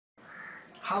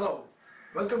Hello,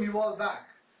 welcome you all back.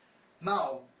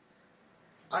 Now,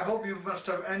 I hope you must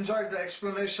have enjoyed the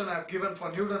explanation I've given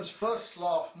for Newton's first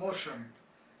law of motion.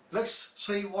 Let's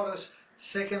see what is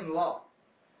second law.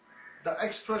 The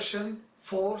expression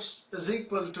force is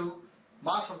equal to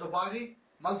mass of the body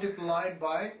multiplied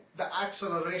by the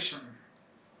acceleration.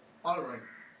 Alright,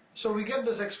 so we get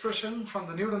this expression from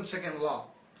the Newton's second law,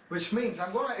 which means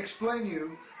I'm going to explain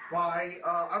you why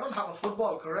I don't have a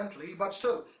football currently, but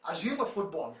still, assume a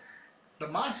football. The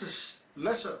mass is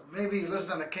lesser, maybe less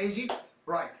than a kg,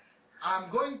 right? I'm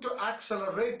going to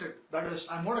accelerate it, that is,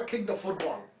 I'm going to kick the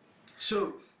football.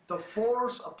 So, the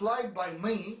force applied by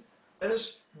me is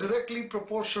directly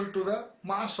proportional to the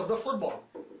mass of the football.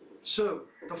 So,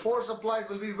 the force applied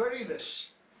will be very less.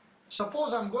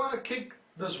 Suppose I'm going to kick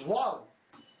this wall.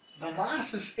 The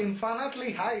mass is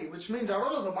infinitely high, which means I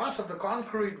don't know the mass of the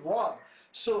concrete wall.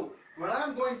 So, when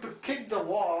I'm going to kick the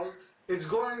wall, it's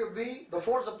going to be, the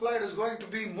force applied is going to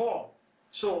be more.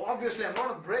 So, obviously I'm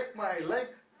going to break my leg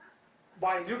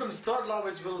by Newton's third law,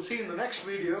 which we'll see in the next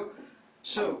video.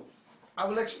 So, I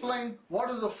will explain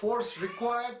what is the force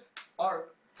required or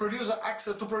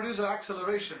to produce an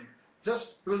acceleration. Just,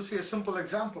 we'll see a simple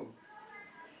example.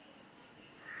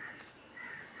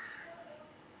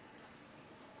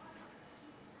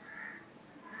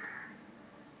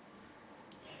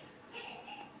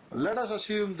 Let us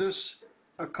assume this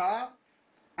a car,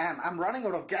 and I'm running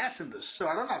out of gas in this, so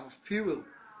I don't have fuel.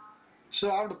 So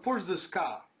I have to push this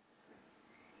car.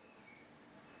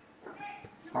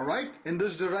 Alright, in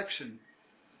this direction.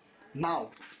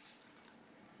 Now,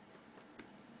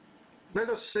 let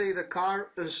us say the car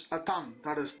is a ton,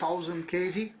 that is 1000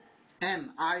 kg,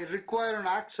 and I require an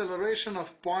acceleration of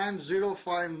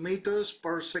 0.05 meters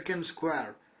per second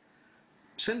square.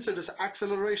 Since it is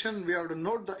acceleration, we have to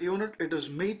note the unit, it is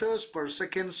meters per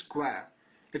second square.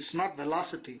 It's not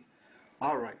velocity.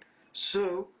 Alright,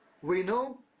 so we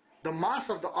know the mass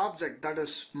of the object, that is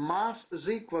mass is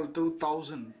equal to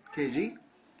 1000 kg,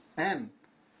 and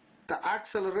the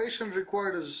acceleration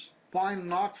required is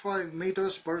 0.05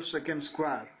 meters per second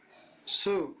square.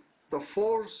 So the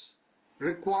force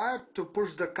required to push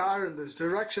the car in this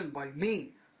direction by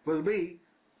me will be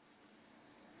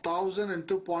 1000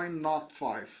 into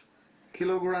 0.05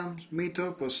 kilograms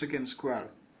meter per second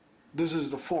square. This is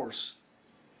the force.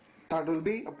 That will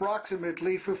be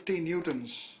approximately 50 newtons.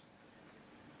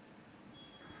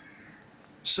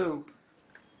 So,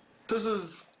 this is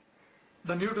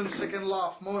the Newton's second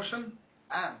law of motion,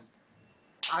 and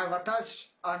I have attached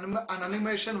an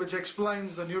animation which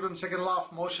explains the Newton's second law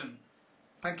of motion.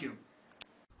 Thank you.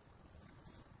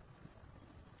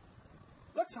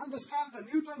 Let's understand the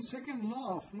Newton's second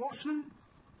law of motion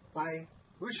by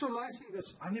visualizing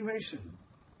this animation.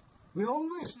 We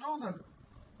always know that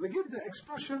we get the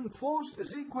expression force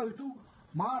is equal to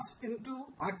mass into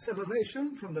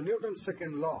acceleration from the Newton's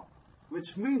second law,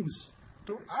 which means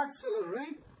to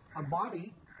accelerate a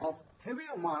body of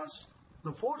heavier mass,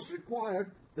 the force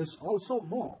required is also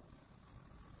more,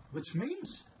 which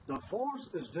means the force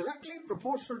is directly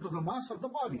proportional to the mass of the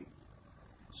body.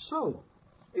 So,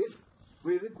 if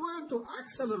we require to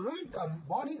accelerate a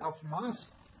body of mass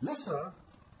lesser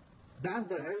than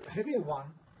the heavier one,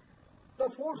 the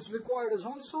force required is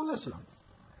also lesser.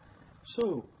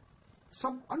 So,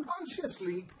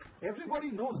 unconsciously,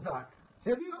 everybody knows that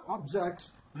heavier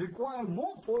objects require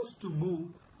more force to move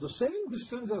the same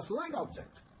distance as light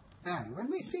object. And when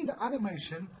we see the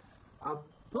animation, a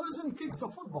person kicks the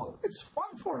football. It's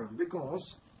fun for him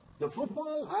because the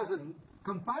football has a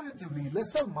comparatively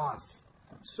lesser mass.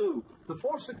 So, the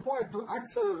force required to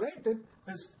accelerate it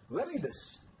is very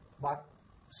less. But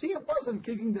see a person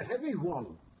kicking the heavy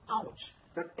wall. Ouch!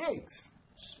 That aches.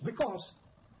 Because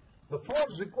the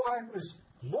force required is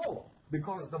more.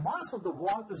 Because the mass of the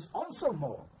wall is also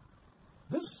more.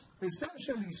 This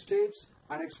essentially states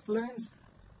and explains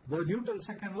the Newton's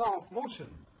second law of motion.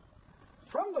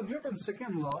 From the Newton's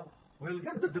second law, we'll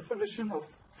get the definition of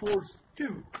force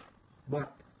too.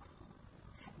 But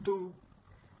to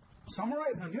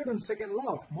summarize the Newton's second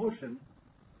law of motion,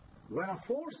 when a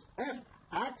force F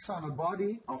acts on a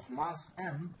body of mass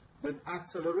m, then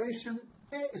acceleration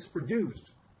A is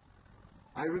produced.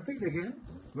 I repeat again,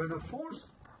 when a force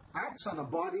acts on a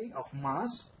body of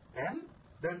mass m,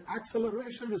 then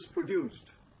acceleration is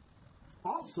produced.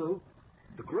 Also,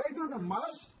 the greater the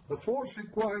mass, the force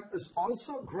required is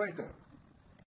also greater.